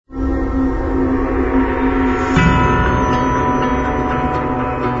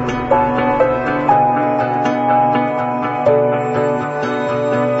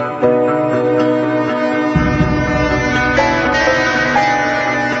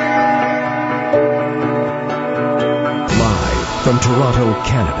From Toronto,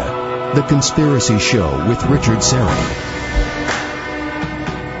 Canada, The Conspiracy Show with Richard Serra.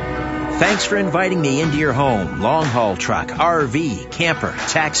 Thanks for inviting me into your home. Long-haul truck, RV, camper,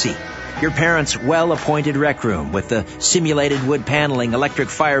 taxi. Your parents' well-appointed rec room with the simulated wood paneling, electric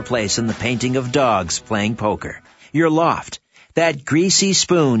fireplace, and the painting of dogs playing poker. Your loft, that greasy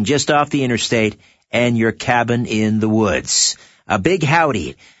spoon just off the interstate, and your cabin in the woods. A big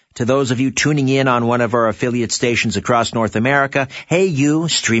howdy to those of you tuning in on one of our affiliate stations across North America. Hey, you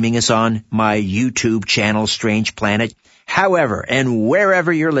streaming us on my YouTube channel, Strange Planet. However, and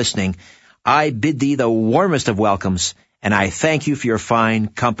wherever you're listening, I bid thee the warmest of welcomes, and I thank you for your fine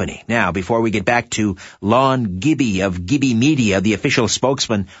company. Now, before we get back to Lon Gibby of Gibby Media, the official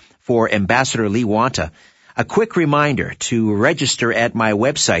spokesman for Ambassador Lee Wanta, a quick reminder to register at my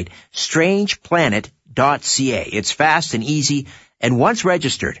website, strangeplanet.ca. It's fast and easy, and once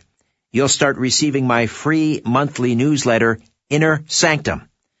registered, you'll start receiving my free monthly newsletter, Inner Sanctum.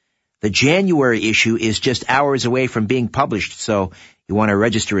 The January issue is just hours away from being published, so you want to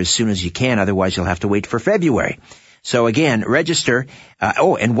register as soon as you can, otherwise you'll have to wait for February. So again, register.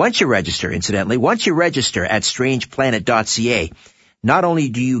 And once you register, incidentally, once you register at strangeplanet.ca, not only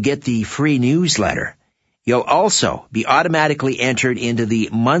do you get the free newsletter, you'll also be automatically entered into the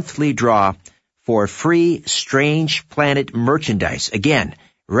monthly draw for free Strange Planet merchandise. Again,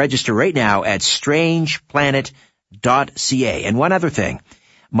 register right now at strangeplanet.ca. And one other thing.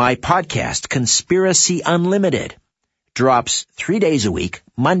 My podcast, Conspiracy Unlimited, drops 3 days a week,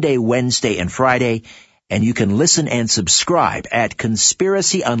 Monday, Wednesday, and Friday, and you can listen and subscribe at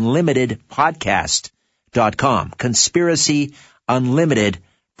conspiracyunlimitedpodcast.com,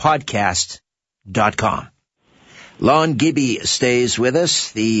 conspiracyunlimitedpodcast.com. Lon Gibby stays with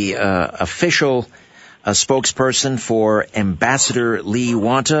us, the official spokesperson for Ambassador Lee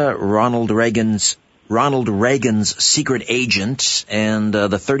Wanta, Ronald Reagan's secret agent, and the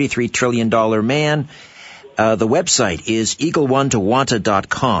 $33 trillion man. The website is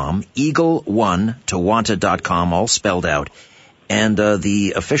eagle1towanta.com, eagle1towanta.com, all spelled out. And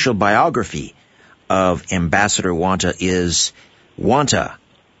the official biography of Ambassador Wanta is Wanta,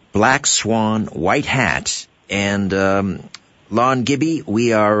 Black Swan, White Hat. And Lon Gibby,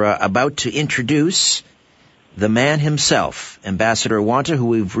 we are about to introduce the man himself, Ambassador Wanta, who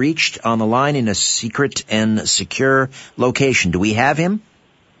we've reached on the line in a secret and secure location. Do we have him?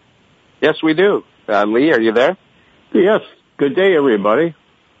 Yes, we do. Lee, are you there? Yes. Good day, everybody.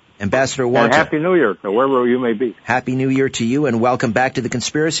 Ambassador Wanta. And Happy New Year, wherever you may be. Happy New Year to you, and welcome back to the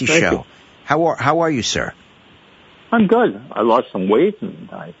Conspiracy Thank Show. you. How are you, sir? I'm good. I lost some weight, and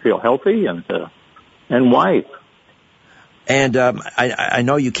I feel healthy and wise. And I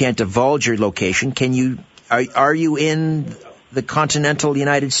know you can't divulge your location. Can you? Are you in the continental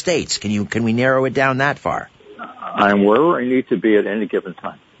United States? Can we narrow it down that far? I'm wherever I need to be at any given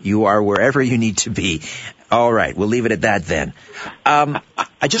time. You are wherever you need to be. All right, we'll leave it at that then. I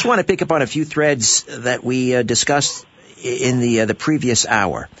just want to pick up on a few threads that we discussed in the previous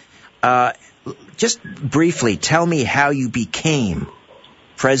hour. Just briefly, tell me how you became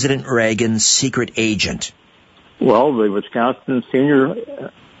President Reagan's secret agent. Well, the Wisconsin senior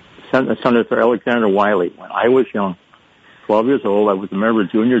Senator Alexander Wiley, when I was young, 12 years old, I was a member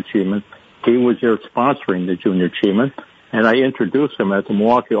of Junior Achievement. He was there sponsoring the Junior Achievement, and I introduced him at the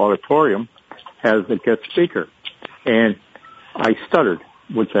Milwaukee Auditorium as a guest speaker. And I stuttered,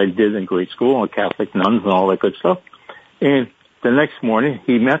 which I did in grade school, and Catholic nuns and all that good stuff. And the next morning,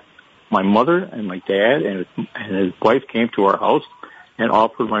 he met my mother and my dad, and his wife came to our house and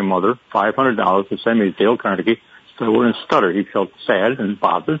offered my mother $500 to send me to Dale Carnegie so I wouldn't stutter. He felt sad and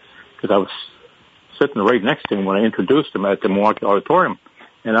bothered because I was sitting right next to him when I introduced him at the Milwaukee Auditorium.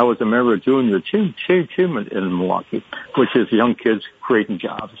 And I was a member of Junior Achievement in Milwaukee, which is young kids creating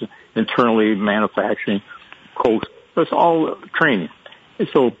jobs, internally manufacturing, coast. It's all training. And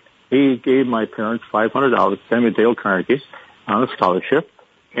so he gave my parents $500 to send me to Dale Carnegie on a scholarship.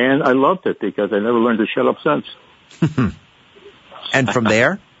 And I loved it because I never learned to shut up since. And from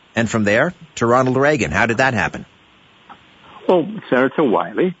there to Ronald Reagan. How did that happen? Well, Senator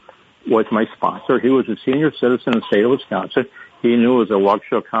Wiley was my sponsor. He was a senior citizen in the state of Wisconsin. He knew as a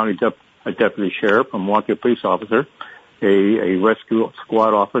Waukesha County a deputy sheriff, a Milwaukee police officer, a rescue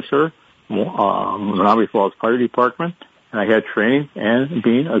squad officer, Menominee Falls Fire Department, and I had training and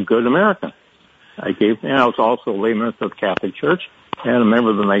being a good American. I was also a lay minister of the Catholic Church and a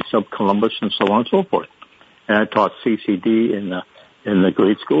member of the Knights of Columbus and so on and so forth. And I taught CCD in the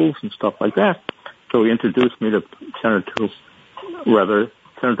grade schools and stuff like that. So he introduced me to Senator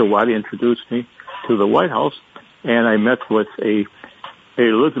Wiley introduced me to the White House, and I met with a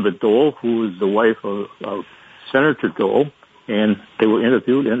Elizabeth Dole, who was the wife of Senator Dole, and they were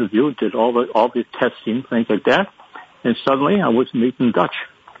interviewed, did all the testing, things like that. And suddenly I was meeting Dutch,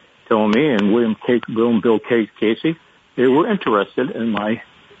 telling me, and Bill Casey, they were interested in my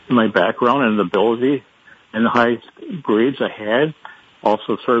background and ability and the high grades I had.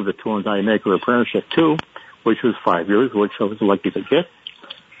 Also served the Tool and Die Maker Apprenticeship too, which was 5 years, which I was lucky to get.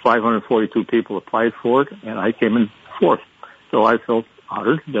 542 people applied for it, and I came in fourth. So I felt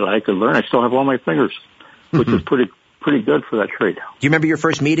honored that I could learn. I still have all my fingers, which is pretty good for that trade. Do you remember your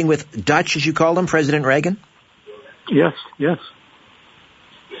first meeting with Dutch, as you called him, President Reagan? Yes.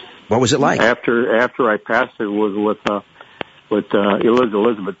 What was it like? After I passed, it was with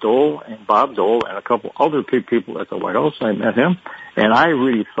Elizabeth Dole and Bob Dole and a couple other people at the White House. I met him, and I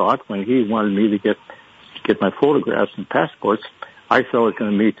really thought when he wanted me to get my photographs and passports, I felt I was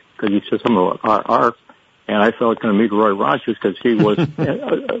going to meet, because he said something about R, and I felt I was going to meet Roy Rogers because he was,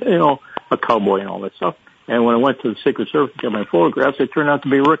 a cowboy and all that stuff. And when I went to the Secret Service to get my photographs, it turned out to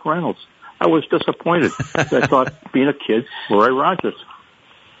be Rick Reynolds. I was disappointed. I thought, being a kid, Roy Rogers.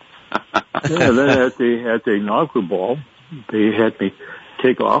 And then at the inaugural ball, they had me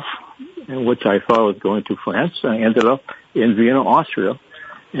take off, which I thought I was going to France. I ended up in Vienna, Austria.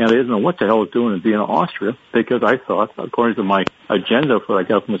 And I didn't know what the hell I was doing in Vienna, Austria, because I thought, according to my agenda for I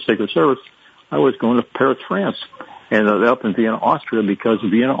got from the Secret Service, I was going to Paris, France. And I ended up in Vienna, Austria, because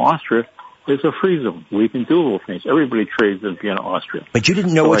Vienna, Austria is a free zone. We can do little things. Everybody trades in Vienna, Austria. But you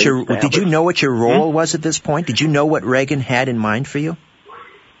didn't know did you know what your role was at this point? Did you know what Reagan had in mind for you?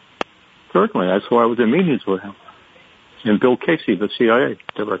 Certainly. That's why I was in meetings with him. And Bill Casey, the CIA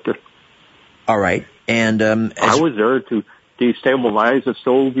director. All right. And I was there to destabilize the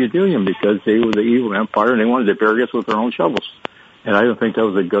Soviet Union because they were the evil empire and they wanted to bury us with their own shovels. And I don't think that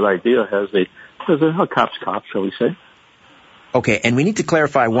was a good idea as a cop's cop, shall we say. Okay, and we need to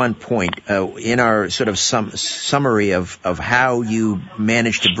clarify one point in our sort of summary of how you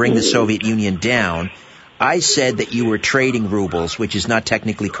managed to bring the Soviet Union down. I said that you were trading rubles, which is not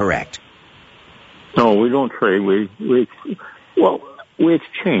technically correct. No, we don't trade. We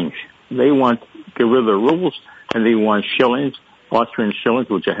exchange. They want to get rid of the rubles, and they want shillings, Austrian shillings,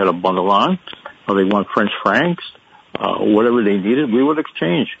 which I had a bundle on, or they want French francs, whatever they needed. We would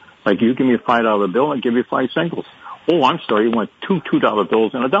exchange. Like, you give me a $5 bill, I give you 5 singles. Oh, I'm sorry, you want two $2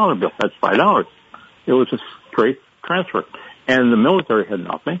 bills and a $1 bill. That's $5. It was a straight transfer. And the military had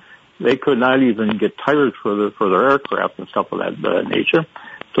nothing. They could not even get tires for their aircraft and stuff of that nature.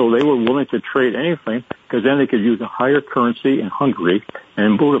 So they were willing to trade anything because then they could use a higher currency in Hungary and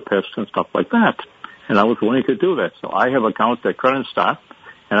in Budapest and stuff like that. And I was willing to do that. So I have accounts at Credit Stock,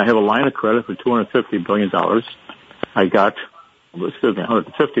 and I have a line of credit for $250 billion. I got,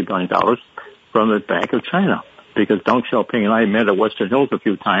 $150 billion from the Bank of China because Deng Xiaoping and I met at Western Hills a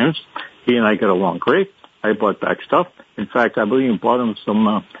few times. He and I got along great. I bought back stuff. In fact, I believe he bought him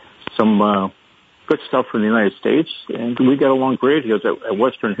some good stuff from the United States, and we got along great. He was at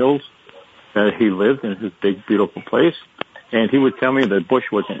Western Hills. He lived in his big, beautiful place, and he would tell me that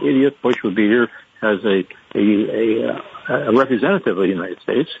Bush was an idiot. Bush would be here as a representative of the United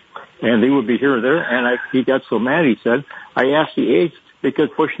States, and he would be here or there. And he got so mad, he said, I asked the age because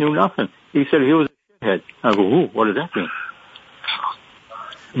Bush knew nothing. He said he was a shithead. I go, ooh, what does that mean?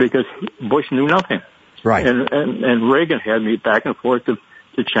 Because Bush knew nothing. Right. And Reagan had me back and forth to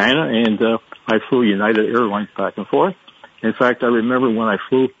China, and I flew United Airlines back and forth. In fact, I remember when I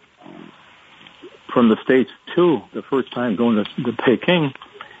flew from the States to the first time going to Peking,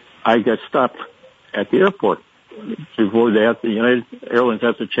 I got stopped at the airport before the United Airlines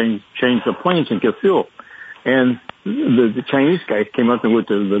have to change the planes and get fuel. And the Chinese guys came up with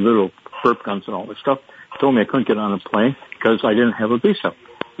the little burp guns and all this stuff, told me I couldn't get on a plane because I didn't have a visa.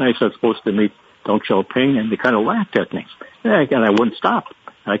 And I said I was supposed to meet Deng Xiaoping, and they kind of laughed at me. And again, I wouldn't stop.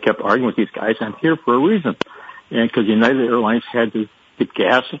 And I kept arguing with these guys. I'm here for a reason. And because United Airlines had to get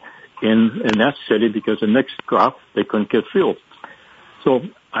gas in that city because the next drop, they couldn't get fuel. So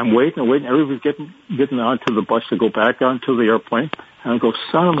I'm waiting. Everybody's getting onto the bus to go back onto the airplane. And I go,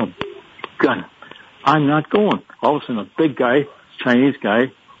 son of a gun, I'm not going. All of a sudden, a big guy, Chinese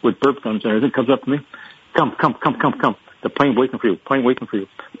guy with burp guns and everything comes up to me. Come. The plane waiting for you.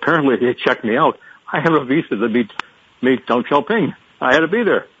 Apparently, they checked me out. I have a visa to meet Deng Xiaoping. I had to be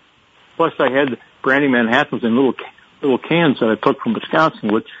there. Plus, I had brandy Manhattans in little cans that I took from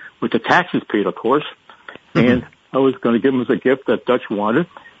Wisconsin with the taxes paid, of course. Mm-hmm. And I was going to give them as a gift that Dutch wanted.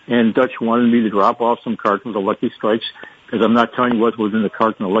 And Dutch wanted me to drop off some cartons of Lucky Strikes because I'm not telling you what was in the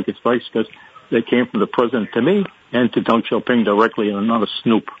carton of Lucky Strikes because they came from the president to me and to Deng Xiaoping directly, and I'm not a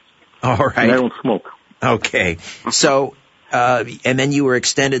snoop. All right. And I don't smoke. Okay. So and then you were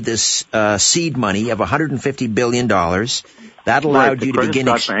extended this seed money of $150 billion. That allowed you to begin...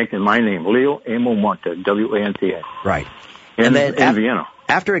 Bank in my name, Leo Amo Monta, W-A-N-T-A. Right. And then in Vienna.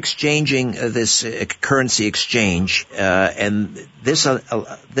 After exchanging this currency exchange, and this was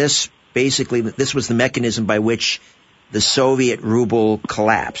the mechanism by which the Soviet ruble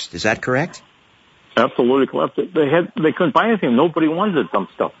collapsed. Is that correct? Absolutely collapsed. They couldn't buy anything. Nobody wanted some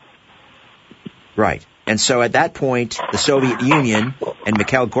stuff. Right. And so at that point, the Soviet Union and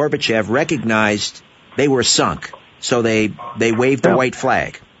Mikhail Gorbachev recognized they were sunk. So they waved the white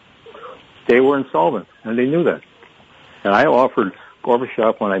flag. They were insolvent, and they knew that. And I offered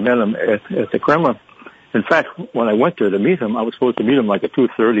Gorbachev when I met him at the Kremlin. In fact, when I went there to meet him, I was supposed to meet him like at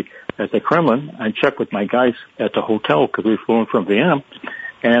 2:30 at the Kremlin. I checked with my guys at the hotel because we flew in from Vienna,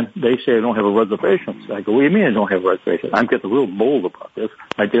 and they say I don't have a reservation. So I go, what do you mean I don't have a reservation? I'm getting real bold about this.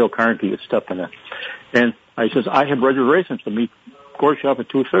 My Dale Carnegie is stepping in. And I says, I have reservations to meet Gorbachev at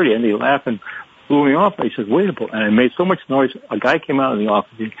 2:30, and they laugh and blew me off. He says, wait a minute. And I made so much noise. A guy came out of the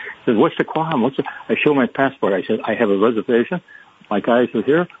office. He says, what's the problem? I show my passport. I said, I have a reservation. My guys are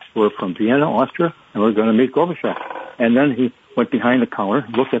here. We're from Vienna, Austria, and we're going to meet Gorbachev. And then he went behind the counter,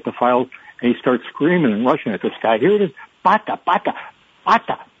 looked at the files, and he started screaming in Russian at this guy. Here it is. Bata, bata,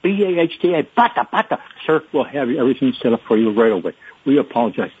 bata, B-A-H-T-A, bata, bata. Sir, we'll have everything set up for you right away. We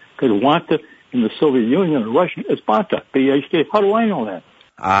apologize. Because Wanta in the Soviet Union in Russian is bata, B-A-H-T-A. How do I know that?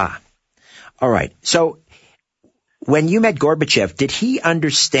 All right. So when you met Gorbachev, did he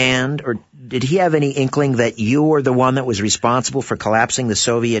understand or did he have any inkling that you were the one that was responsible for collapsing the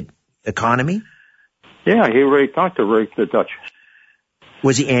Soviet economy? Yeah, he already talked to the Dutch.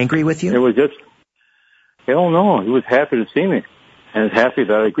 Was he angry with you? It was just, hell no. He was happy to see me and happy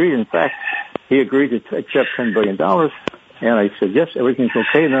that I agreed. In fact, he agreed to accept $10 billion. And I said, yes, everything's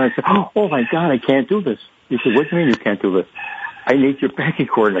okay. And then I said, oh my God, I can't do this. He said, what do you mean you can't do this? I need your banking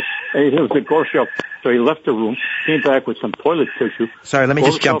coordinates. And it was a Gorbachev. So he left the room, came back with some toilet tissue. Sorry, let me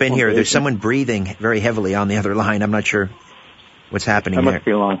just jump in here. There's someone breathing very heavily on the other line. I'm not sure what's happening there. I must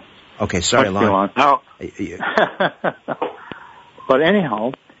be alone. Okay, sorry, Lon. But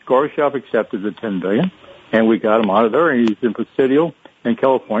anyhow, Gorbachev accepted the $10 billion, and we got him out of there, and he's in Presidio in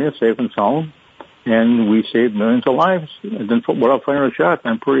California, safe and sound, and we saved millions of lives. And then without firing a shot,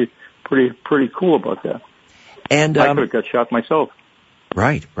 I'm pretty cool about that. And I could have got shot myself.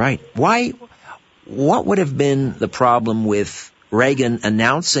 Right. What would have been the problem with Reagan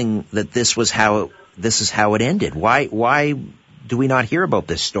announcing that this is how it ended? Why do we not hear about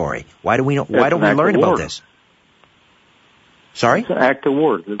this story? Why don't we learn about this? Sorry? It's an act of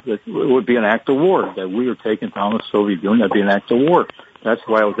war. It would be an act of war that we were taking down the Soviet Union. That'd be an act of war. That's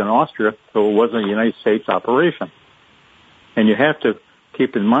why I was in Austria, so it wasn't a United States operation. And you have to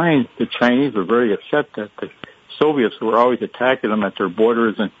keep in mind the Chinese were very upset that the Soviets were always attacking them at their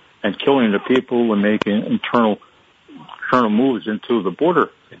borders and killing the people and making internal moves into the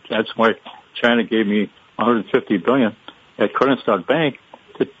border. That's why China gave me $150 billion at Kronstadt Bank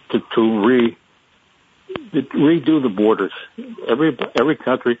to redo the borders. Every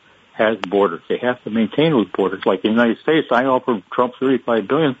country has borders. They have to maintain those borders. Like the United States, I offered Trump $35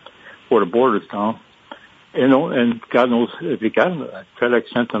 billion for the borders down. And God knows if he got them, FedEx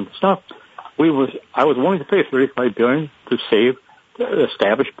sent them stuff. I was willing to pay $35 billion to save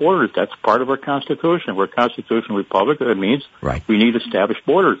established borders. That's part of our Constitution. We're a constitutional republic. That means we need established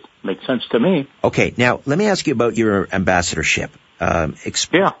borders. Makes sense to me. Okay, now let me ask you about your ambassadorship.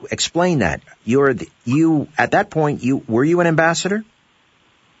 Explain that. At that point, were you an ambassador?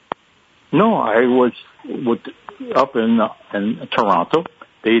 No, I was up in Toronto.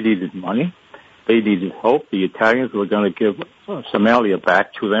 They needed money. They needed help. The Italians were going to give Somalia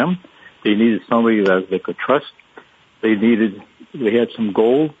back to them. They needed somebody that they could trust. They had some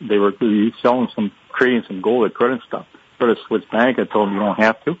gold. They were creating some gold at Credit Suisse Bank. I told them you don't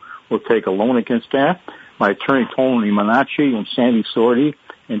have to. We'll take a loan against that. My attorney, Tony Manacci and Sandy Sordi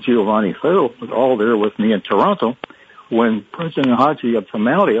and Giovanni Ferro was all there with me in Toronto when President Haji of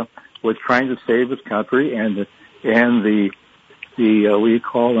Somalia was trying to save his country and the what do you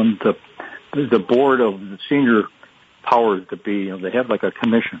call them, the board of the senior powers to be, they have like a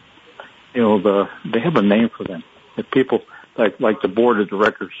commission. They have a name for them. The people like the board of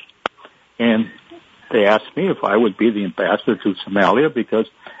directors. And they asked me if I would be the ambassador to Somalia because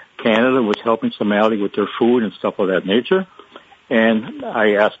Canada was helping Somalia with their food and stuff of that nature. And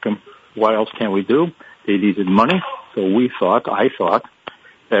I asked them, what else can we do? They needed money. So I thought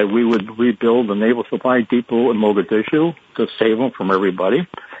that we would rebuild the naval supply depot in Mogadishu to save them from everybody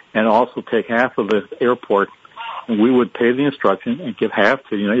and also take half of the airport. And we would pay the instruction and give half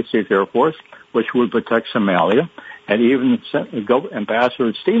to the United States Air Force, which would protect Somalia. And even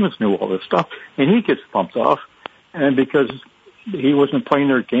Ambassador Stevens knew all this stuff, and he gets bumped off, and because he wasn't playing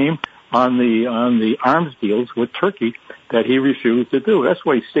their game on the arms deals with Turkey that he refused to do. That's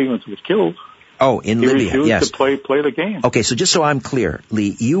why Stevens was killed. Oh, in Libya, yes. He refused to play the game. Okay, so just so I'm clear,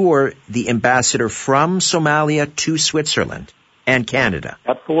 Lee, you were the ambassador from Somalia to Switzerland and Canada.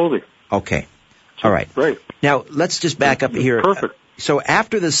 Absolutely. Okay. All right. Right. Now, let's just back up here. Perfect. So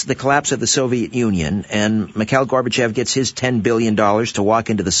after the collapse of the Soviet Union, and Mikhail Gorbachev gets his $10 billion to walk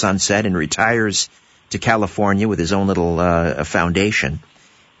into the sunset and retires to California with his own little foundation,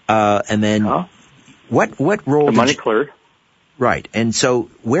 and then what role? The money cleared. Right. And so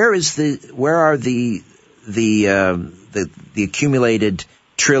where are the accumulated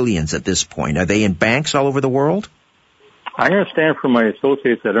trillions at this point? Are they in banks all over the world? I understand from my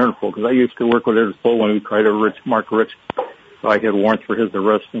associates at Interpol, because I used to work with Interpol when we tried to arrest Mark Rich. So I had warrants for his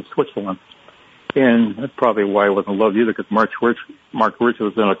arrest in Switzerland. And that's probably why I wasn't loved either, because Mark Rich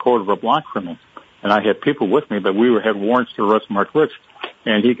was in a quarter of a block from me. And I had people with me, but we had warrants to arrest Mark Rich.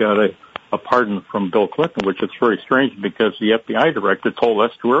 And he got a pardon from Bill Clinton, which is very strange because the FBI director told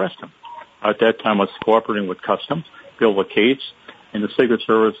us to arrest him. At that time, I was cooperating with Customs, Bill Cates, and the Secret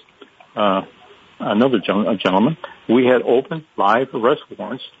Service, another gentleman. We had open, live arrest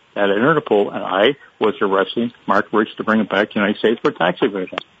warrants at Interpol, and I was arresting Mark Rich to bring him back to the United States for tax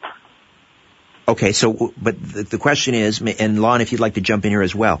evasion. Okay, so, but the question is, and Lon, if you'd like to jump in here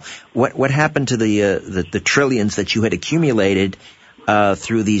as well, what happened to the trillions that you had accumulated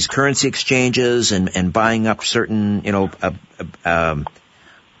through these currency exchanges and buying up certain,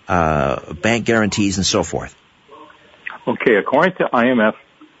 bank guarantees and so forth? Okay, according to IMF,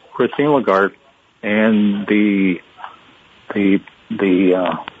 Christine Lagarde, and the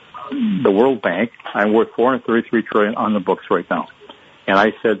World Bank, I'm worth $433 trillion on the books right now. And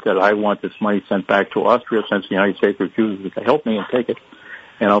I said that I want this money sent back to Austria since the United States refuses to help me and take it.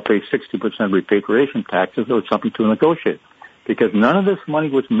 And I'll pay 60% repatriation taxes or something to negotiate. Because none of this money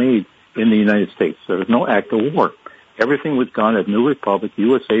was made in the United States. There was no act of war. Everything was done at New Republic,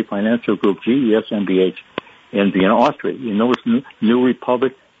 USA Financial Group, GES, MBH, in Vienna, Austria. You know it's New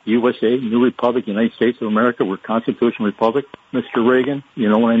Republic, USA, New Republic, United States of America, we're Constitution Republic, Mr. Reagan, you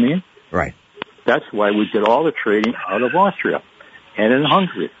know what I mean? Right. That's why we did all the trading out of Austria and in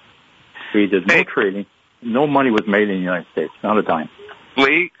Hungary. We did no trading. No money was made in the United States, not a dime.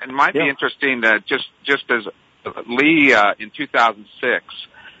 Lee, it might be interesting that just as Lee in 2006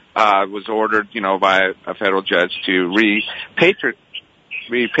 was ordered, by a federal judge to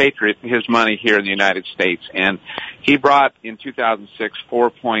repatriate his money here in the United States, and he brought in 2006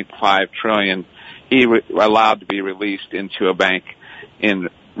 $4.5 trillion. He allowed to be released into a bank in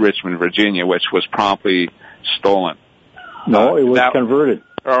Richmond, Virginia, which was promptly stolen. No, it was converted.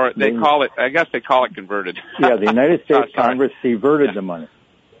 Or they call it, I guess they call it converted. Yeah, the United States Congress diverted the money.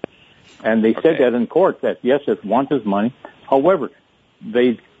 And they said that in court, that yes, it wants his money. However,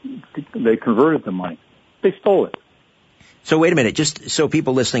 they converted the money. They stole it. So wait a minute, just so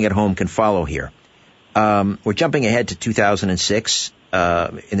people listening at home can follow here. We're jumping ahead to 2006.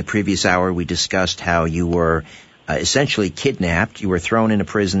 In the previous hour, we discussed how you were essentially kidnapped. You were thrown in a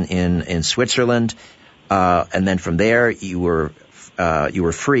prison in Switzerland, and then from there you were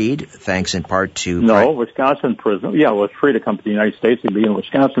freed, thanks in part to... No, Wisconsin prison. Yeah, I was free to come to the United States and be in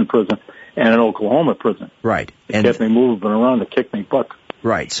Wisconsin prison and an Oklahoma prison. Right. They kept me moving around to kick me butt.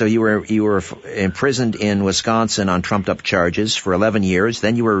 Right. So you were imprisoned in Wisconsin on trumped-up charges for 11 years.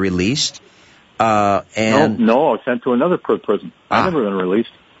 Then you were released. No, I was sent to another prison. I've never been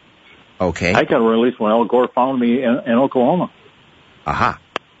released. Okay. I got released when Al Gore found me in Oklahoma. Aha.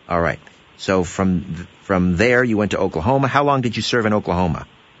 All right. So from there, you went to Oklahoma. How long did you serve in Oklahoma?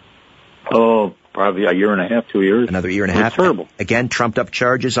 Oh, probably a year and a half, 2 years. Another year and a half? Terrible. Again, trumped-up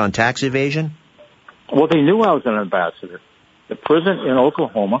charges on tax evasion? Well, they knew I was an ambassador. The prison in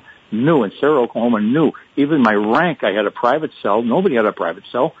Oklahoma knew, and Sarah, Oklahoma knew. Even my rank, I had a private cell. Nobody had a private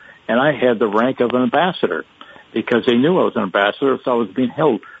cell. And I had the rank of an ambassador because they knew I was an ambassador, so I was being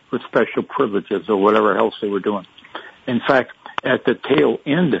held for special privileges or whatever else they were doing. In fact, at the tail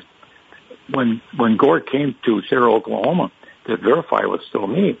end, when Gore came to Sarah, Oklahoma to verify it was still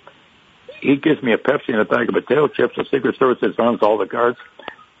me, he gives me a Pepsi and a bag of potato chips. The Secret Service arms all the guards.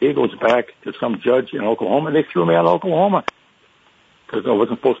 He goes back to some judge in Oklahoma, and they threw me out of Oklahoma because I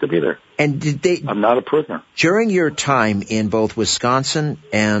wasn't supposed to be there. And I'm not a prisoner. During your time in both Wisconsin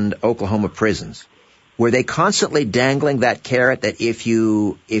and Oklahoma prisons, were they constantly dangling that carrot that if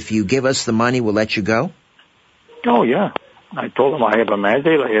you give us the money, we'll let you go? Oh, yeah. I told them I have a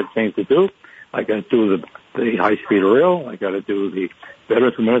mandate. I have things to do. I got to do the high-speed rail. I got to do the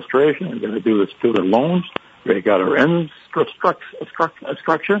Veterans Administration. I got to do the student loans. We got our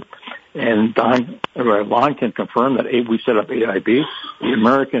infrastructure, and Lon can confirm that we set up AIB, the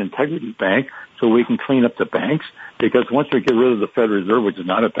American Integrity Bank, so we can clean up the banks. Because once we get rid of the Federal Reserve, which is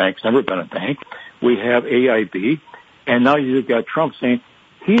not a bank, it's never been a bank, we have AIB, and now you've got Trump saying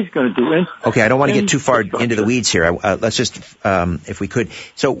he's going to do. Okay, I don't want to get too far into the weeds here. Let's just, if we could.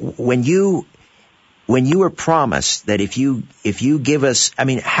 So when you were promised that if you give us, I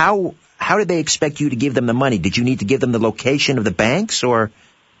mean, how did they expect you to give them the money? Did you need to give them the location of the banks, or?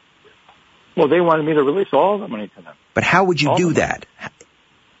 Well, they wanted me to release all the money to them. But how would you do that?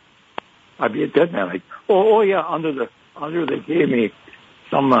 I'd be a dead man. Like, yeah, they gave me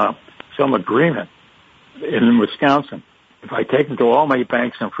some agreement in Wisconsin. If I take them to all my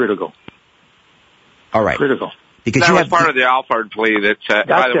banks, I'm free to go. All right. Free to go. Because that was part of the Alford plea. That's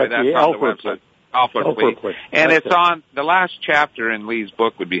by the way, that's on the website. Alford plea. And it's on the last chapter in Lee's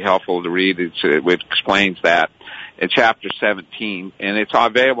book would be helpful to read. It explains that in chapter 17, and it's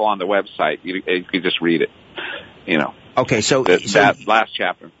available on the website. You can just read it. You know. Okay, so that last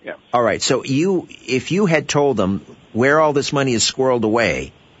chapter. Yeah. All right. So if you had told them where all this money is squirreled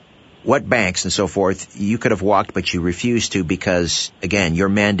away, what banks and so forth, you could have walked, but you refused to because, again, your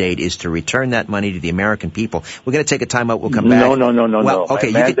mandate is to return that money to the American people. We're going to take a time out. We'll come back. No. Well,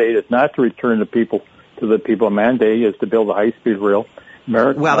 okay, my mandate is not to return the people to the people. Mandate is to build a high-speed rail.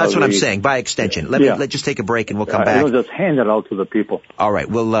 Well, that's what I'm saying. By extension, let's just take a break and we'll come back. We'll just hand it out to the people. All right,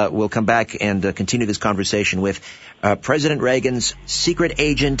 we'll come back and continue this conversation with President Reagan's secret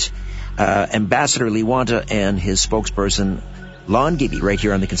agent, Ambassador Lee Wanta, and his spokesperson, Lon Gibby, right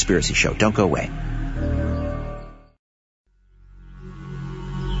here on The Conspiracy Show. Don't go away.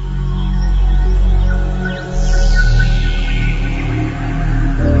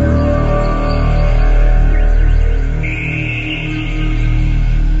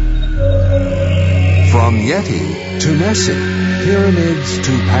 From Yeti to Nessie, pyramids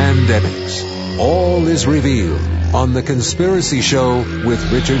to pandemics, all is revealed on The Conspiracy Show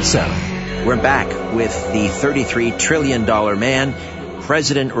with Richard Serra. We're back with the $33 trillion man,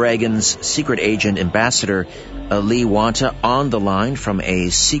 President Reagan's secret agent, Ambassador Lee Wanta, on the line from a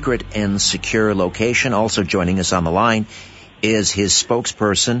secret and secure location. Also joining us on the line is his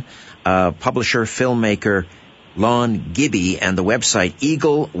spokesperson, publisher, filmmaker, Lon Gibby, and the website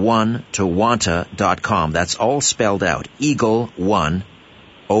eagle1towanta.com. That's all spelled out. Eagle1,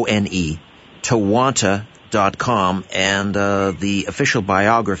 O-N-E, towanta.com. And the official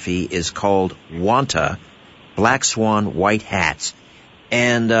biography is called Wanta, Black Swan, White Hats.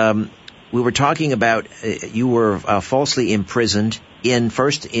 And we were talking about you were falsely imprisoned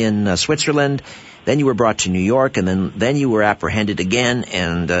first in Switzerland, then you were brought to New York, and then you were apprehended again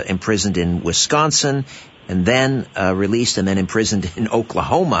and imprisoned in Wisconsin, and then released and then imprisoned in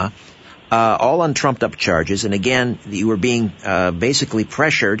Oklahoma, all on trumped-up charges. And again, you were being basically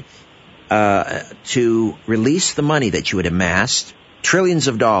pressured to release the money that you had amassed, trillions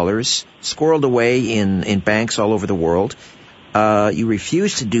of dollars, squirreled away in banks all over the world. You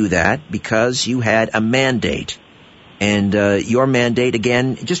refused to do that because you had a mandate. And your mandate,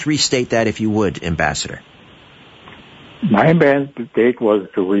 again, just restate that if you would, Ambassador. My mandate was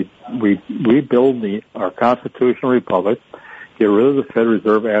to rebuild our constitutional republic, get rid of the Federal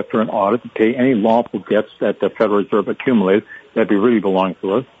Reserve after an audit, to pay any lawful debts that the Federal Reserve accumulated that really belong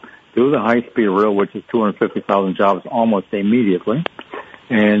to us, do the high-speed rail, which is 250,000 jobs almost immediately,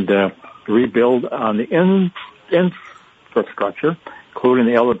 and rebuild on the infrastructure, including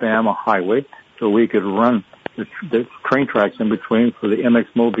the Alabama Highway, so we could run the train tracks in between for the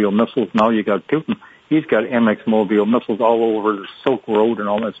MX Mobile missiles. Now you got Putin. He's got MX Mobile missiles all over the Silk Road and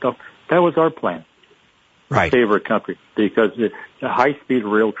all that stuff. That was our plan. Right. To save our country, because the high-speed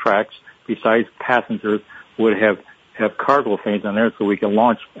rail tracks, besides passengers, would have cargo things on there so we can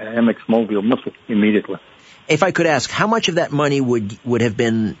launch an MX Mobile missile immediately. If I could ask, how much of that money would have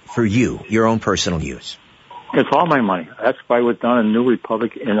been for you, your own personal use? It's all my money. That's why it was done in New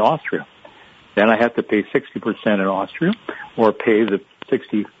Republic in Austria. Then I have to pay 60% in Austria, or pay the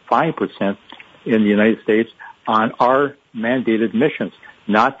 65% in the United States on our mandated missions,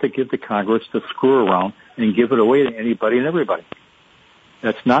 not to give the Congress to screw around and give it away to anybody and everybody.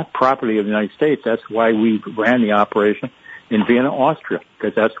 That's not property of the United States. That's why we ran the operation in Vienna, Austria,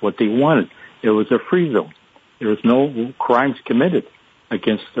 because that's what they wanted. It was a free zone. There was no crimes committed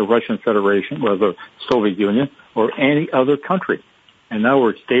against the Russian Federation or the Soviet Union or any other country. And now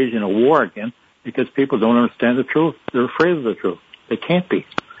we're staging a war again because people don't understand the truth. They're afraid of the truth. They can't be,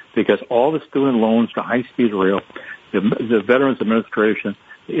 because all the student loans, the high-speed rail, the Veterans Administration,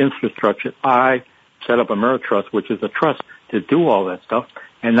 the infrastructure, I set up Ameritrust, which is a trust to do all that stuff.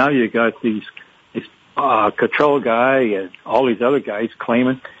 And now you got these Cottrell guy and all these other guys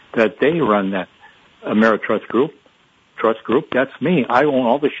claiming that they run that Ameritrust Group. Trust Group, that's me. I own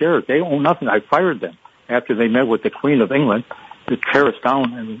all the shares. They own nothing. I fired them after they met with the Queen of England to tear us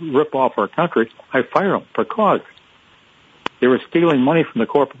down and rip off our country. I fired them for cause. They were stealing money from the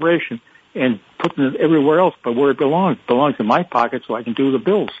corporation and putting it everywhere else but where it belongs. It belongs in my pocket so I can do the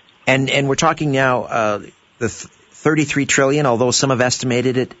bills. And we're talking now the 33 trillion, although some have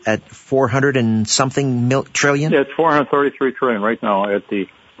estimated it at 400 and something trillion? Yeah, it's 433 trillion right now at the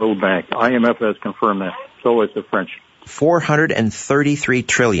World Bank. IMF has confirmed that. So is the French. 433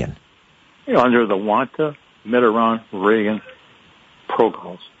 trillion. Under the Wanta, Mitterrand, Reagan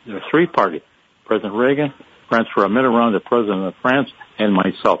protocols. There are three parties. President Reagan, François Mitterrand, the President of France, and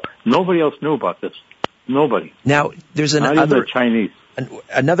myself. Nobody else knew about this. Nobody. Now, there's Not even the Chinese.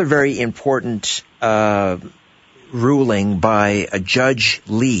 Another very important ruling by Judge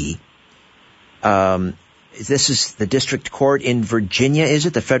Lee. This is the district court in Virginia, is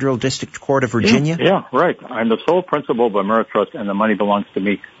it? The Federal District Court of Virginia? Yeah, right. I'm the sole principal of Ameritrust, and the money belongs to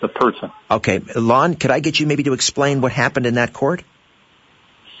me, the person. Okay. Lon, could I get you maybe to explain what happened in that court?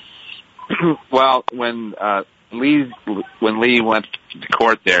 Well, when Lee went to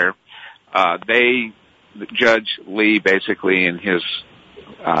court there, Judge Lee basically in his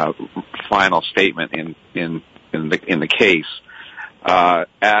final statement in the case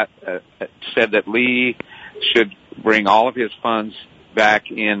said that Lee should bring all of his funds back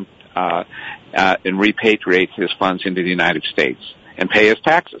in and repatriate his funds into the United States and pay his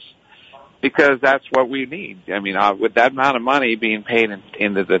taxes, because that's what we need. I mean, with that amount of money being paid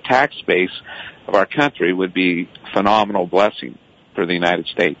into the tax base of our country would be a phenomenal blessing for the United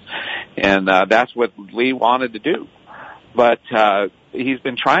States. And that's what Lee wanted to do. But he's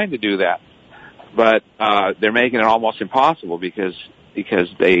been trying to do that. But they're making it almost impossible because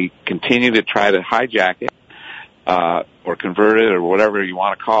they continue to try to hijack it or convert it or whatever you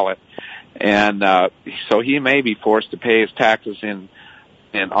want to call it. And so he may be forced to pay his taxes in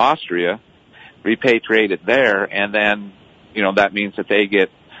Austria, repatriate it there, and then, that means that they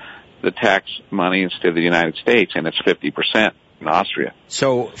get the tax money instead of the United States, and it's 50% in Austria.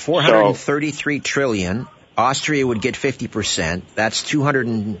 So 433 trillion. Austria would get 50%. That's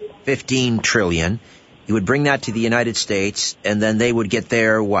 215 trillion. You would bring that to the United States, and then they would get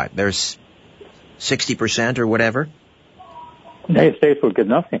their what? There's 60% or whatever? The United States would get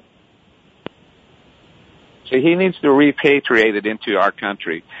nothing. So he needs to repatriate it into our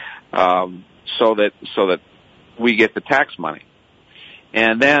country, so that we get the tax money.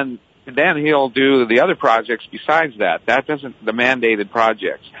 And then he'll do the other projects besides that. That doesn't, the mandated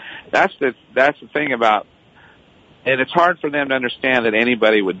projects. That's the thing about, and it's hard for them to understand that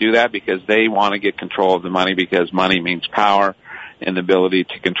anybody would do that because they want to get control of the money, because money means power and the ability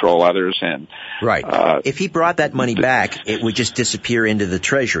to control others. And right. If he brought that money back, it would just disappear into the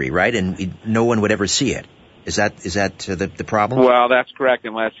Treasury, right? And no one would ever see it. Is that the problem? Well, that's correct,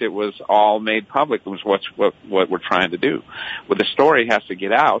 unless it was all made public, which is what we're trying to do. Well, the story has to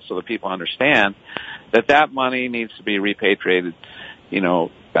get out so that people understand that money needs to be repatriated. He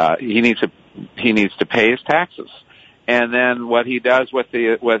needs to pay his taxes. And then what he does with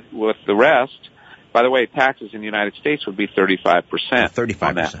the rest, by the way, taxes in the United States would be 35%.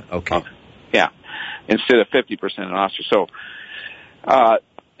 35%, okay. Yeah, instead of 50% in Austria. So,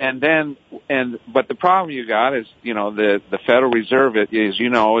 but the problem you got is, the Federal Reserve is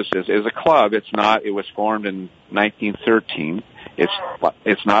a club. It was formed in 1913.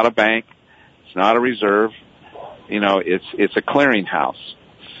 It's not a bank. It's not a reserve. It's a clearinghouse.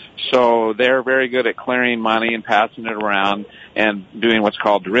 So they're very good at clearing money and passing it around and doing what's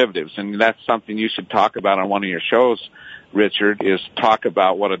called derivatives. And that's something you should talk about on one of your shows, Richard, is talk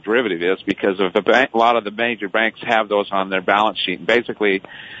about what a derivative is, because a lot of the major banks have those on their balance sheet. And basically,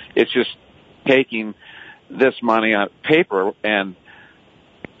 it's just taking this money on paper and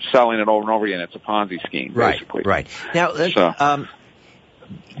selling it over and over again. It's a Ponzi scheme, basically. Right. Now,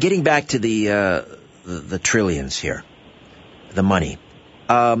 getting back to the trillions here, the money.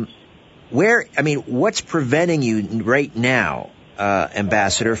 What's preventing you right now,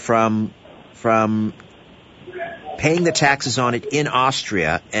 Ambassador, from paying the taxes on it in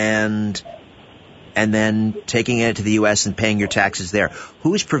Austria and then taking it to the U.S. and paying your taxes there?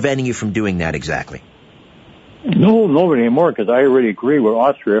 Who's preventing you from doing that exactly? No, nobody anymore, because I already agree with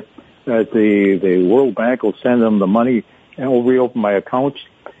Austria that the World Bank will send them the money and will reopen my accounts.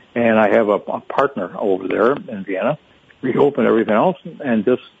 And I have a partner over there in Vienna, reopen everything else, and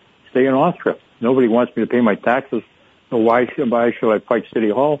just stay in Austria. Nobody wants me to pay my taxes, so why should I fight City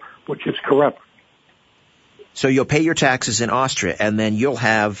Hall, which is corrupt? So you'll pay your taxes in Austria, and then you'll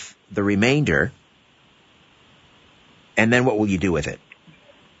have the remainder And then what will you do with it?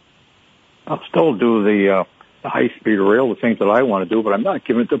 I'll still do the high-speed rail, the things that I want to do, but I'm not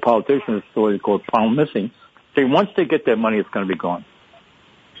giving it to politicians so they go found missing. See, once they get that money, it's going to be gone.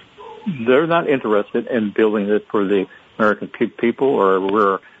 They're not interested in building it for the American people, or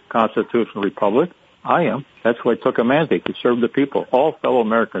we're a constitutional republic. I am. That's why I took a mandate to serve the people, all fellow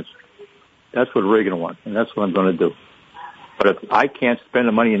Americans. That's what Reagan wants, and that's what I'm going to do. But if I can't spend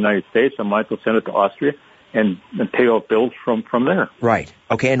the money in the United States, I might as well send it to Austria and pay off bills from there. Right.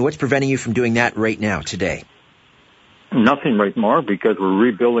 Okay, and what's preventing you from doing that right now, today? Nothing right now, because we're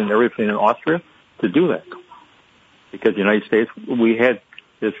rebuilding everything in Austria to do that. Because the United States, we had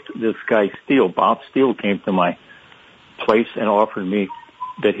this guy Steele, Bob Steele, came to my place and offered me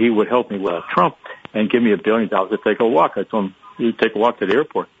that he would help me with Trump and give me $1 billion to take a walk. I told him, you take a walk to the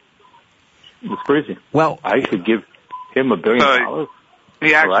airport. It's crazy. Well, I should give him $1 billion.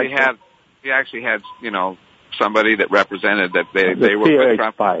 He actually had, somebody that represented that they were with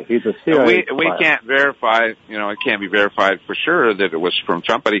Trump. Spy. He's a CIA spy. We can't verify, it can't be verified for sure that it was from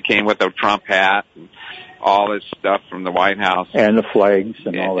Trump, but he came with a Trump hat and all this stuff from the White House. And the flags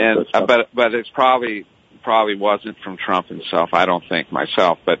and all that stuff. But it's probably wasn't from Trump himself, I don't think,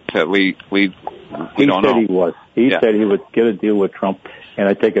 myself, but we don't know. He said he was. He said he would get a deal with Trump, and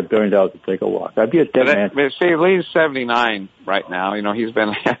I'd take $1 billion to take a walk. I'd be a dead man. But see, Lee's 79 right now. He's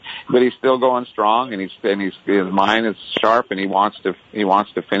been, but he's still going strong, and his mind is sharp, and he wants to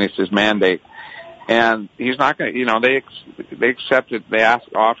finish his mandate. And he's not going to, they accepted,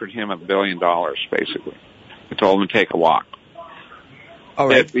 offered him $1 billion, basically. They told him to take a walk. All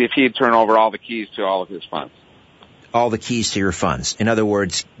right. If he'd turn over all the keys to all of his funds. All the keys to your funds. In other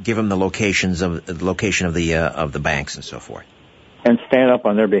words, give them the location of the banks and so forth. And stand up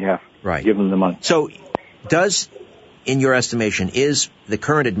on their behalf. Right. Give them the money. So, in your estimation, is the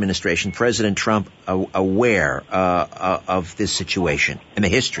current administration, President Trump, aware of this situation and the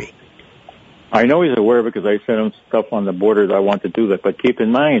history? I know he's aware because I sent him stuff on the border that I want to do that. But keep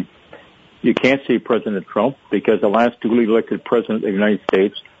in mind, you can't see President Trump because the last duly elected president of the United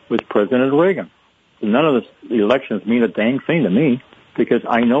States was President Reagan. None of the elections mean a dang thing to me because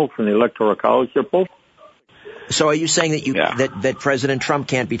I know from the Electoral College they're both. So are you saying that that President Trump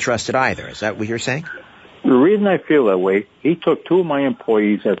can't be trusted either? Is that what you're saying? The reason I feel that way, he took 2 of my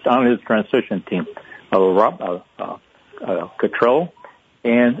employees that's on his transition team, Cottrell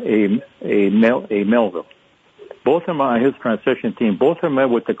and a Melville. Both of them are on his transition team. Both of them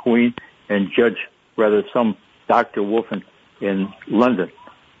met with the Queen and some Dr. Wolfen in London.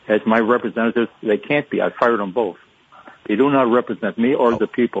 As my representatives, they can't be. I fired them both. They do not represent me or the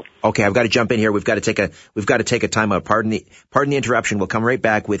people. Okay, I've got to jump in here. We've got to take a timeout. Pardon the interruption. We'll come right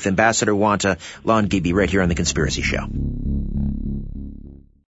back with Ambassador Wanta, Lon Gibby, right here on The Conspiracy Show.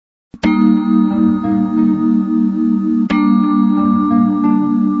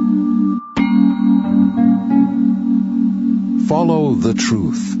 Follow the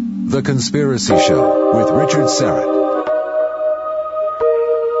truth. The Conspiracy Show with Richard Syrett.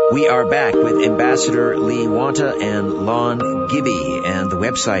 We are back with Ambassador Lee Wanta and Lon Gibby, and the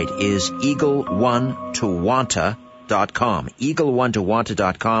website is eagle1towanta.com,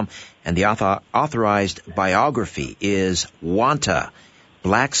 eagle1towanta.com, and the authorized biography is Wanta,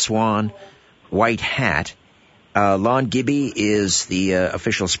 Black Swan, White Hat. Lon Gibby is the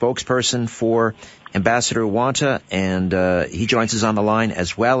official spokesperson for Ambassador Wanta, and he joins us on the line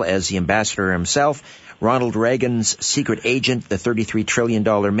as well as the ambassador himself, Ronald Reagan's secret agent, the $33 trillion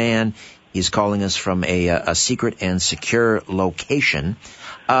man. He's calling us from a secret and secure location.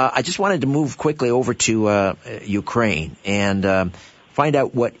 I just wanted to move quickly over to Ukraine and find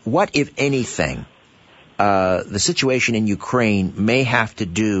out what, if anything, the situation in Ukraine may have to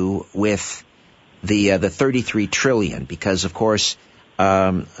do with the $33 trillion, because of course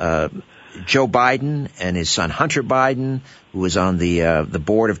Joe Biden and his son Hunter Biden, who was on the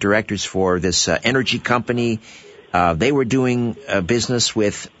board of directors for this energy company, they were doing business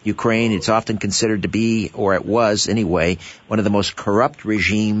with Ukraine. It's often considered to be, or it was anyway, one of the most corrupt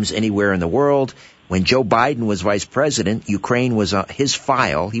regimes anywhere in the world. When Joe Biden was vice president, Ukraine was his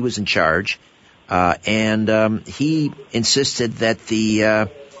file. He was in charge, and he insisted that the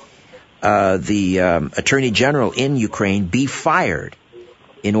attorney general in Ukraine be fired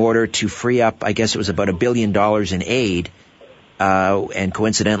in order to free up, I guess it was about $1 billion in aid, and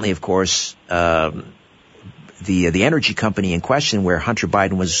coincidentally, of course, the energy company in question, where Hunter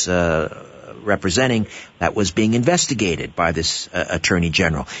Biden was representing, that was being investigated by this attorney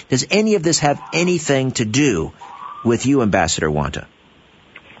general. Does any of this have anything to do with you, Ambassador Wanta?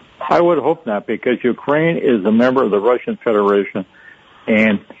 I would hope not, because Ukraine is a member of the Russian Federation,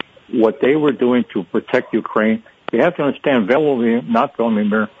 and what they were doing to protect Ukraine You have to understand,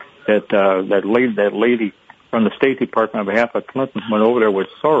 Vladimir, that lady from the State Department on behalf of Clinton went over there with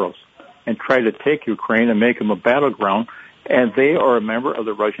Soros and tried to take Ukraine and make them a battleground, and they are a member of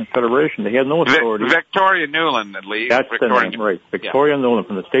the Russian Federation. They had no authority. Victoria Nuland, at least. That's the name, right. Victoria Nuland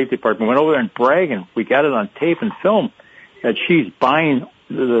from the State Department went over there and bragging. We got it on tape and film that she's buying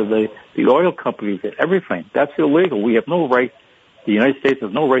the oil companies and everything. That's illegal. We have no right. The United States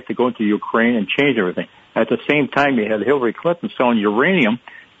has no right to go into Ukraine and change everything. At the same time, you had Hillary Clinton selling uranium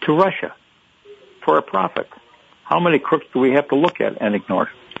to Russia for a profit. How many crooks do we have to look at and ignore?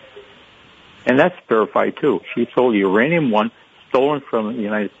 And that's verified, too. She sold uranium one stolen from the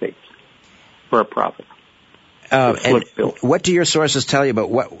United States for a profit. And what do your sources tell you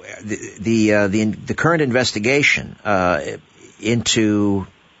about what the current investigation into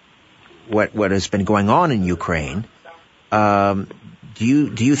what has been going on in Ukraine? Do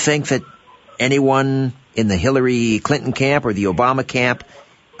you think that anyone in the Hillary Clinton camp or the Obama camp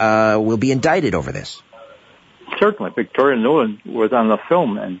will be indicted over this? Certainly. Victoria Nuland was on the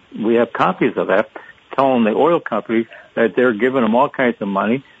film, and we have copies of that, telling the oil companies that they're giving them all kinds of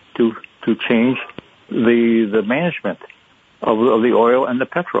money to change the management of the oil and the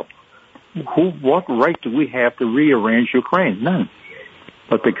petrol. What right do we have to rearrange Ukraine? None.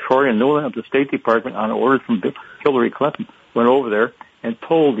 But Victoria Nuland of the State Department, on orders from Hillary Clinton, went over there and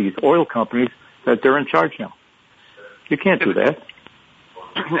told these oil companies that they're in charge now. You can't do that.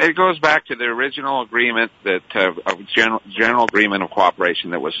 It goes back to the original agreement that general agreement of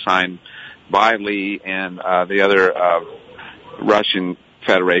cooperation that was signed by Lee and the other Russian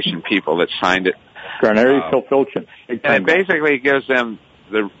Federation people that signed it. Granary Filfilchin. And it basically gives them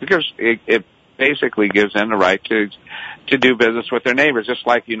it basically gives them the right to do business with their neighbors, just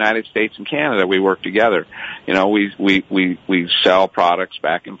like the United States and Canada. We work together. You know, we sell products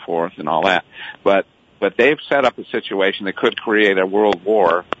back and forth and all that. But they've set up a situation that could create a world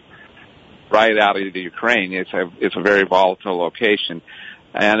war right out of the Ukraine. It's a very volatile location,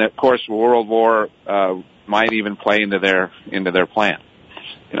 and of course, world war might even play into their plan.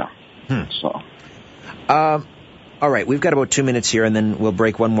 You know, so. All right, we've got about 2 minutes here, and then we'll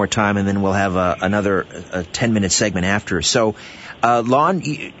break one more time, and then we'll have another 10-minute segment after. So, Lon,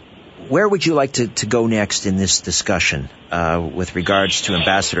 where would you like to go next in this discussion with regards to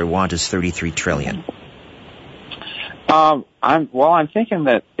Ambassador Wanda's $33 trillion? I'm thinking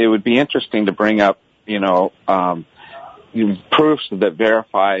that it would be interesting to bring up, proofs that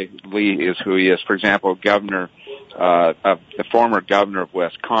verify Lee is who he is. For example, the former governor of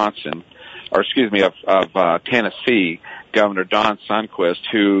Wisconsin, of Tennessee, Governor Don Sundquist,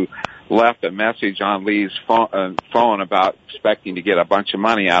 who left a message on Lee's phone about expecting to get a bunch of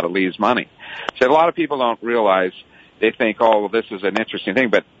money out of Lee's money. So a lot of people don't realize. They think, oh, well, this is an interesting thing,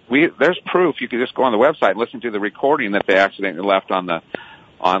 but there's proof. You could just go on the website and listen to the recording that they accidentally left on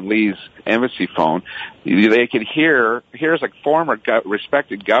Lee's embassy phone. They could here's a former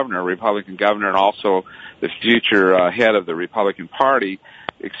respected governor, Republican governor, and also the future head of the Republican Party,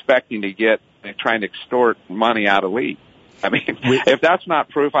 trying to extort money out of Lee. I mean, if that's not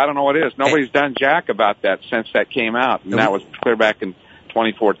proof, I don't know what is. Nobody's done jack about that since that came out, and that was clear back in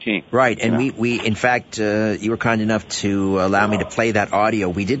 2014. Right, and we in fact, you were kind enough to allow me to play that audio.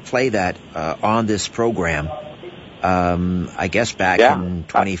 We did play that on this program, I guess back in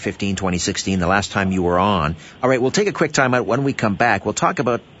 2015, 2016, the last time you were on. All right, we'll take a quick time out. When we come back, we'll talk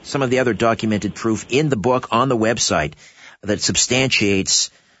about some of the other documented proof in the book on the website that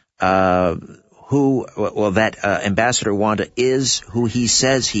substantiates that Ambassador Wanda is who he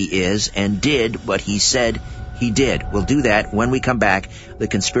says he is and did what he said he did. We'll do that when we come back. The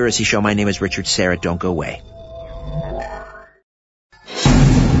Conspiracy Show. My name is Richard Syrett. Don't go away.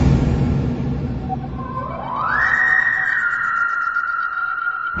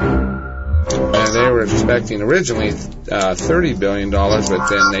 They were expecting originally $30 billion, but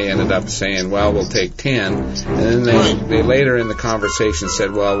then they ended up saying, well, we'll take 10. And then they later in the conversation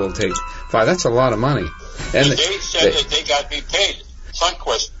said, well, we'll take 5. That's a lot of money. And they said that they got to be paid.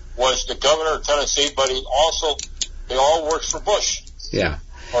 Sundquist was the governor of Tennessee, but they all worked for Bush. Yeah.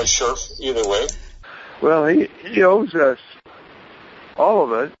 Or Scherf, either way. Well, he owes us all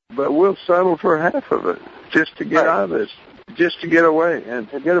of it, but we'll settle for half of it just to get out of this. Just to get away and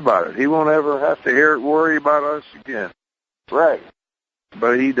forget about it. He won't ever have to worry about us again. Right.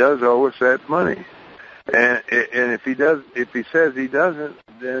 But he does owe us that money. And if he says he doesn't,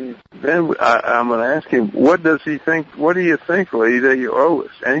 then I'm going to ask him, what do you think, Lee, that you owe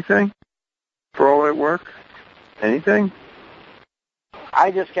us? Anything? For all that work? Anything?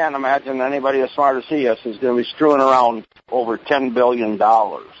 I just can't imagine anybody as smart as he is going to be strewing around over $10 billion,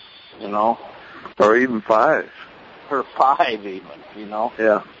 Or even 5. or 5 even, you know.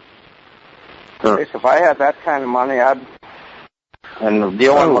 Yeah. Huh. If I had that kind of money, and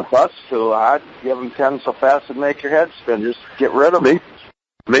dealing with us too, I'd give them 10 so fast it'd make your head spin. Just get rid of them.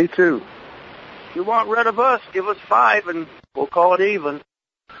 Me too. If you want rid of us, give us 5 and we'll call it even.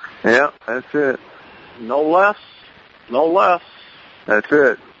 Yeah, that's it. No less. No less. That's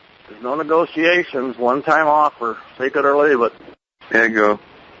it. There's no negotiations. One-time offer. Take it or leave it. There you go.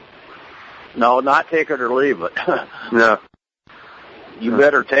 No, not take it or leave it. No. You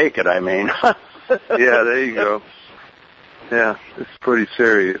better take it, I mean. Yeah, there you go. Yeah, it's pretty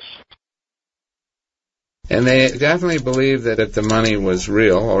serious. And they definitely believe that if the money was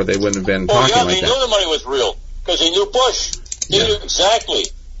real, or they wouldn't have been talking like that. They knew the money was real because they knew Bush. They knew exactly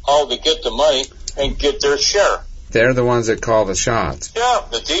how to get the money and get their share. They're the ones that call the shots. Yeah,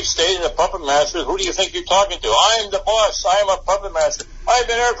 the deep state and the puppet masters. Who do you think you're talking to? I'm the boss. I'm a puppet master. I've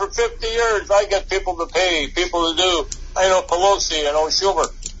been here for 50 years. I get people to pay, people to do. I know Pelosi. I know Schumer.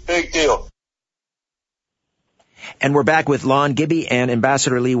 Big deal. And we're back with Lon Gibby and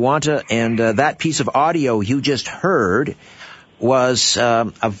Ambassador Lee Wanta, and that piece of audio you just heard was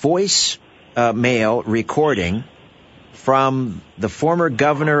a voice mail recording from the former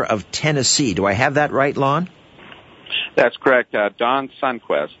governor of Tennessee. Do I have that right, Lon? That's correct, Don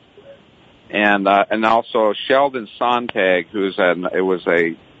Sundquist, and also Sheldon Sontag, who's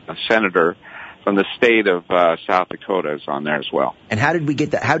a senator from the state of South Dakota, is on there as well. And how did we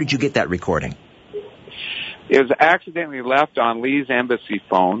get that? How did you get that recording? It was accidentally left on Lee's embassy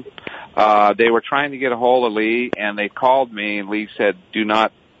phone. They were trying to get a hold of Lee, and they called me, and Lee said, "Do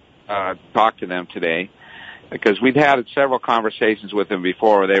not talk to them today," because we'd had several conversations with them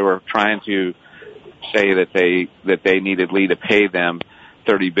before. They were trying to say that they needed Lee to pay them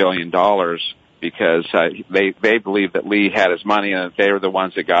 $30 billion because they believed that Lee had his money and that they were the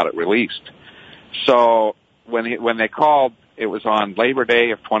ones that got it released. So when they called, it was on Labor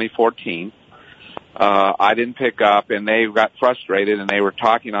Day of 2014. I didn't pick up, and they got frustrated, and they were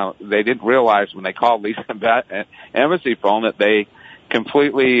talking on. They didn't realize when they called Lee's embassy phone that they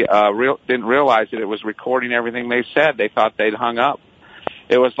completely didn't realize that it was recording everything they said. They thought they'd hung up.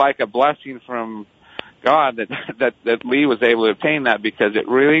 It was like a blessing from God that Lee was able to obtain that, because it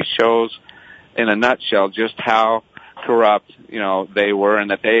really shows in a nutshell just how corrupt, they were,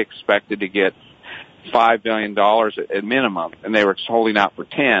 and that they expected to get $5 billion at minimum, and they were holding out for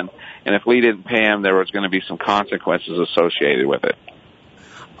 10. And if Lee didn't pay him, there was going to be some consequences associated with it.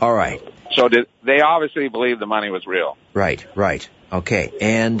 All right. So they obviously believed the money was real. Right. Okay.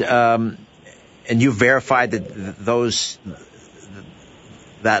 And you verified that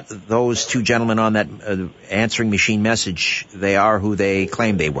those two gentlemen on that answering machine message, they are who they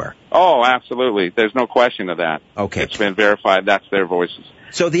claim they were. Oh, absolutely. There's no question of that. Okay. It's been verified. That's their voices.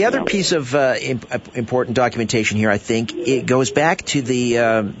 So the other piece of important documentation here, I think, it goes back to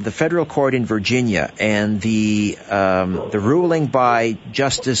the federal court in Virginia and the ruling by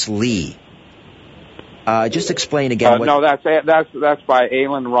Justice Lee. Just explain again. No, that's by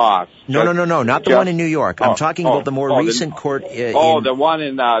Alan Ross. No, not the one in New York. I'm talking about the more recent court. The one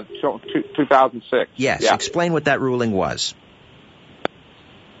in 2006. Yes. Yeah. Explain what that ruling was.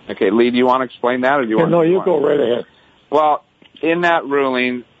 Okay, Lee, do you want to explain that, or do you want? No, you go right ahead. Well, in that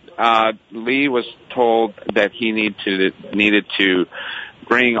ruling, Lee was told that he needed to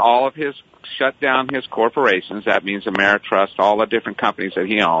bring all of his, shut down his corporations, that means Ameritrust, all the different companies that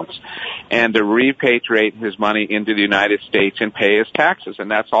he owns, and to repatriate his money into the United States and pay his taxes,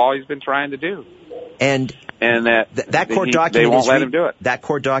 and that's all he's been trying to do. And that court document they won't let him do it. That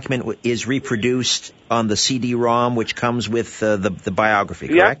court document is reproduced on the CD-ROM, which comes with the biography,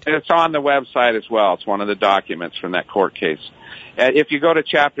 correct? Yeah, it's on the website as well. It's one of the documents from that court case. If you go to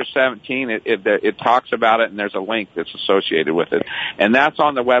Chapter 17, it talks about it, and there's a link that's associated with it. And that's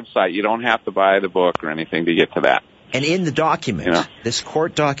on the website. You don't have to buy the book or anything to get to that. And in the document, this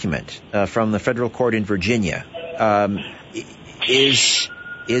court document from the federal court in Virginia, is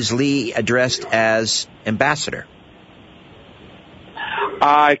Lee addressed as ambassador?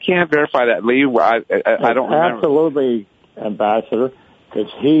 I can't verify that, Lee. I don't remember. Absolutely, ambassador, because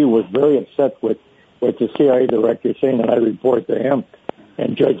he was very upset with the CIA director saying that I report to him.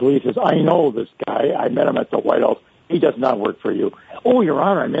 And Judge Lee says, I know this guy. I met him at the White House. He does not work for you. Oh, Your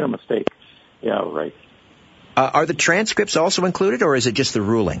Honor, I made a mistake. Yeah, right. Are the transcripts also included, or is it just the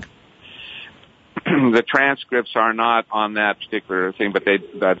ruling? The transcripts are not on that particular thing, but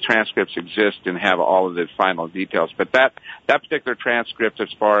the transcripts exist and have all of the final details. But that particular transcript, as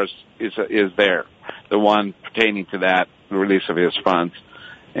far as is there, the one pertaining to that, the release of his funds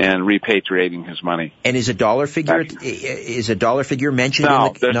and repatriating his money. And is a dollar figure mentioned?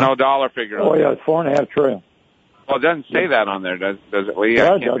 No, there's no dollar figure. Oh yeah, it's $4.5 trillion. Well, it doesn't say that on there, does it, Lee?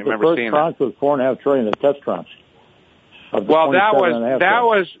 Yeah, I can't remember seeing that. The first tranche was $4.5 trillion, the test tranche. Well, that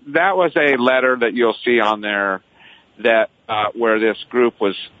was a letter that you'll see on there that where this group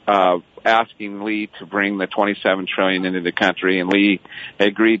was asking Lee to bring the $27 trillion into the country, and Lee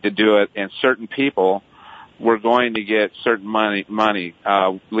agreed to do it. And certain people were going to get certain money.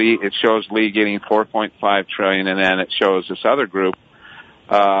 It shows Lee getting $4.5 trillion, and then it shows this other group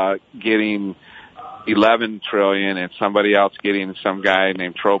getting $11 trillion, and somebody else getting some guy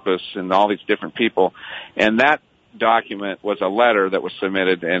named Tropus, and all these different people. And that document was a letter that was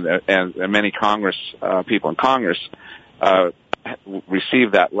submitted, and many people in Congress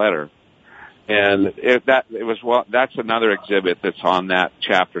received that letter. And that's another exhibit that's on that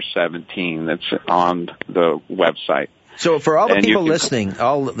chapter 17 that's on the website. So for all the people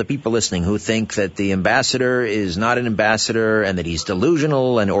listening who think that the ambassador is not an ambassador and that he's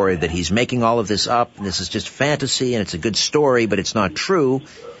delusional or that he's making all of this up and this is just fantasy and it's a good story but it's not true,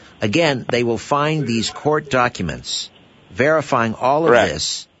 again, they will find these court documents verifying all of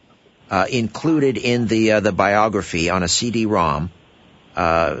this included in the biography on a CD-ROM,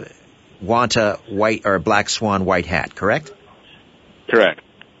 Wanta White or Black Swan White Hat, correct? Correct.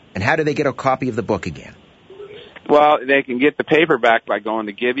 And how do they get a copy of the book again? Well, they can get the paperback by going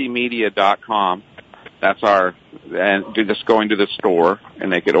to GibbyMedia.com. And just going to the store,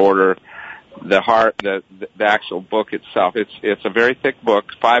 and they could order the actual book itself. It's a very thick book,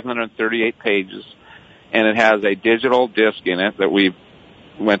 538 pages, and it has a digital disc in it that we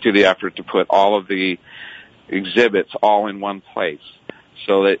went to the effort to put all of the exhibits all in one place,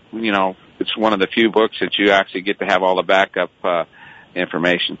 so that it's one of the few books that you actually get to have all the backup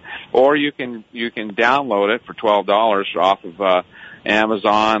information. Or you can download it for $12 off of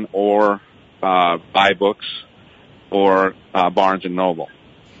Amazon or iBooks or Barnes and Noble.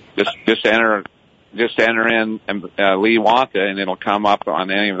 Just enter in Lee Wanta, and it'll come up on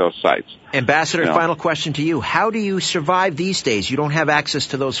any of those sites. Ambassador, final question to you: how do you survive these days? You don't have access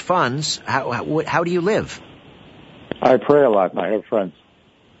to those funds. How do you live? I pray a lot. I have friends.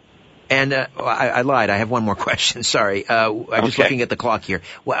 And I lied. I have one more question. Sorry. I'm just looking at the clock here.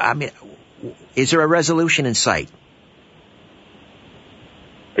 Well, I mean, is there a resolution in sight?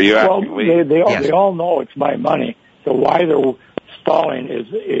 Are you asking me? They all know it's my money. So why they're stalling is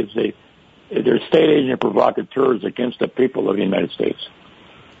they're state agent provocateurs against the people of the United States.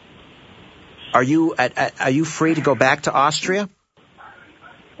 Are you free to go back to Austria?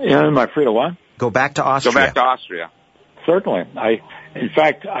 Yeah, am I free to what? Go back to Austria. Go back to Austria. Certainly. In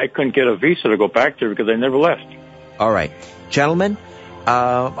fact, I couldn't get a visa to go back there because I never left. All right. Gentlemen,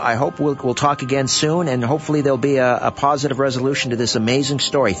 I hope we'll talk again soon, and hopefully there'll be a positive resolution to this amazing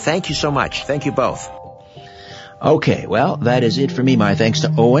story. Thank you so much. Thank you both. Okay, well, that is it for me. My thanks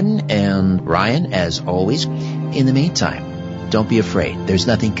to Owen and Ryan, as always. In the meantime, don't be afraid. There's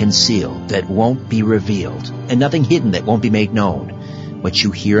nothing concealed that won't be revealed, and nothing hidden that won't be made known. What you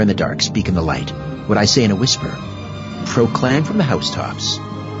hear in the dark, speak in the light. What I say in a whisper, proclaim from the housetops.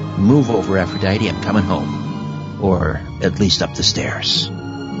 Move over, Aphrodite, I'm coming home. Or at least up the stairs.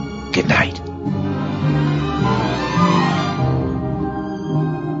 Good night.